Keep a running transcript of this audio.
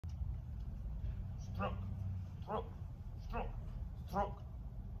stroke, stroke, stroke, stroke.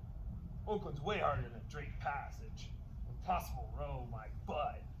 Oakland's way harder than Drake Passage. Impossible row, my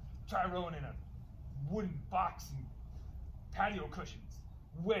butt. Try rowing in a wooden box and patio cushions.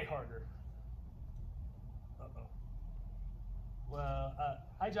 Way harder. Uh-oh. Well,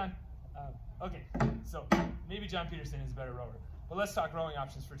 hi, John. Okay, so maybe John Peterson is a better rower. But let's talk rowing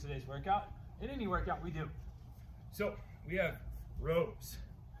options for today's workout. In any workout we do. So we have rows.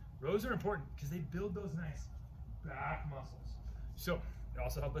 Rows are important because they build those nice back muscles. So they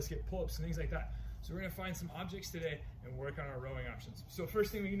also help us get pull-ups and things like that. So we're gonna find some objects today and work on our rowing options. So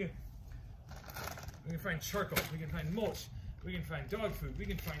first thing we can do, we can find charcoal, we can find mulch, we can find dog food, we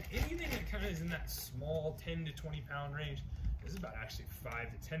can find anything that kind of is in that small 10 to 20 pound range. This is about actually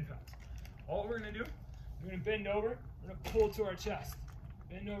 5 to 10 pounds. All we're gonna do, we're gonna bend over, we're gonna pull to our chest.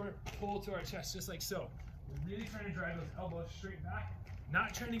 Bend over, pull to our chest, just like so. We're really trying to drive those elbows straight back,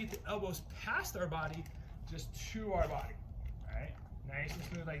 not trying to get the elbows past our body, just to our body. All right, nice and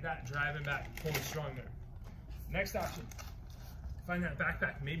smooth like that, driving back, pulling strong there. Next option, find that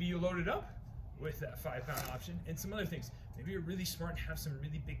backpack. Maybe you load it up with that 5 pound option and some other things. Maybe you're really smart and have some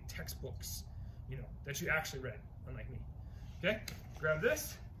really big textbooks, you know, that you actually read, unlike me. Okay, grab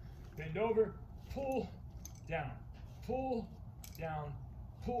this, bend over, pull, down, pull, down,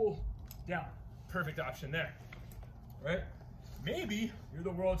 pull, down. Perfect option there, right? Maybe you're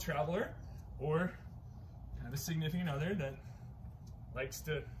the world traveler or have a significant other that likes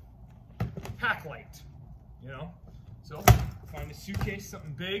to pack light, you know? So find a suitcase,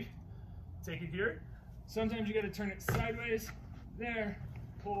 something big, take it here. Sometimes you gotta turn it sideways, there,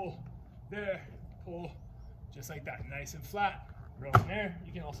 pull, just like that, nice and flat, row in there.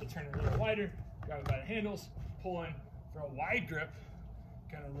 You can also turn it a little wider, grab it by the handles, pull in for a wide grip,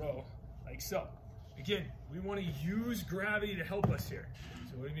 kind of row like so. Again, we want to use gravity to help us here.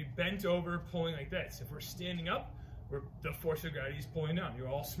 So we're going to be bent over, pulling like this. If we're standing up, the force of gravity is pulling down. You're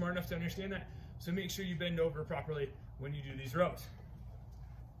all smart enough to understand that. So make sure you bend over properly when you do these rows.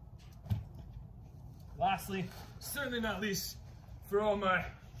 Lastly, certainly not least, for all my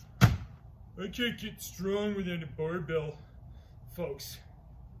I can't get strong without a barbell folks,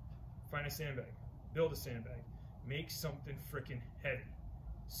 find a sandbag, build a sandbag, make something freaking heavy.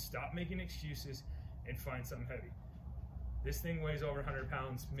 Stop making excuses and find something heavy. This thing weighs over 100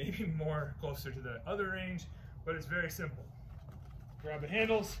 pounds, maybe more, closer to the other range, but it's very simple. Grab the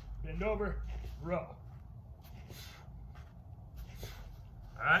handles, bend over, row.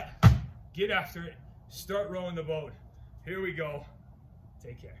 All right, get after it. Start rowing the boat. Here we go.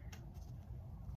 Take care.